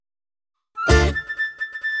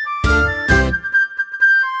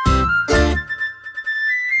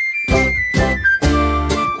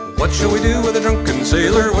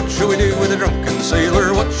sailor? What shall we do with a drunken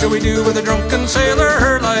sailor? What shall we do with a drunken sailor?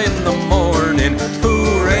 Early in the morning,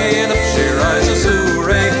 hooray, and up she rises,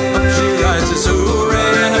 hooray, up she rises,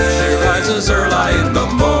 hooray, and up she rises early in the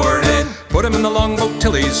morning. Put him in the longboat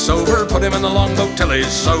till he's sober, put him in the longboat till he's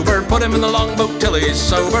sober, put him in the longboat till he's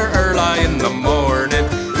sober early in the morning.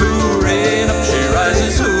 Hooray, and up she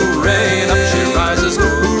rises, hooray, and up she rises,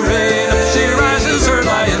 hooray, and up she rises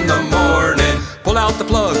early in the morning. Pull out the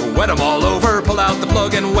plug, wet 'em all over, pull out the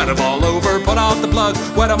plug and wet 'em all over, put out the plug,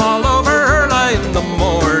 wet 'em all over early in the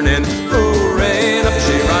morning. Hooray, and up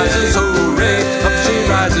she rises, hooray, up she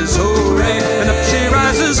rises, hooray, and up she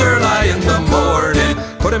rises early in the morning.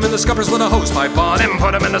 Put him in the scuppers with a hose pipe on him,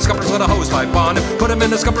 put him in the scuppers with a hose pipe on him, put him in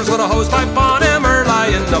the scuppers with a hose pipe on him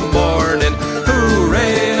early in the morning.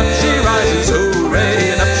 Hooray, and up she rises,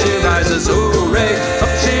 hooray, and up she rises, hooray,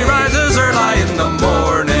 up she rises early in the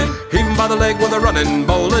morning. Heave him by the leg with a running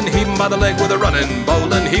bowline, heave him by the leg with a running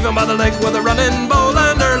bowline, heave him by the leg with a running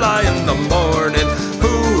bowline early in the morning.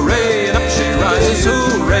 Hooray, and up she rises,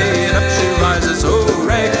 hooray, and up she rises,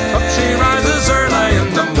 hooray, up she rises early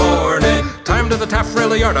in the morning. Time to the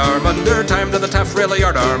taffrail yard arm under, time to the taffrail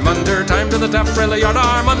yard arm under, time to the taffrail yard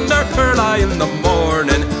arm under, early in the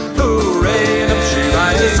morning. Hooray, and up she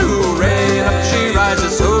rises, hooray, and up she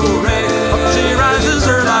rises, hooray, up she rises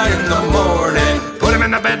early in the morning. Put him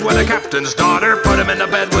in the bed with the captain's daughter, put him in the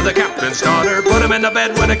bed with the captain's daughter, put him in the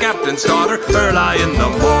bed with the captain's daughter early in the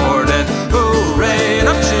morning. Hooray, and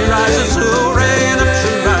up she rises, hooray, and up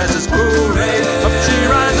she rises, hooray, up she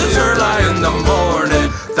rises early in the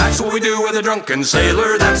morning. That's what we do with a drunken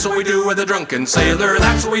sailor, that's what we do with a drunken sailor,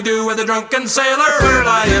 that's what we do with a drunken sailor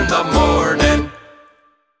early in the morning.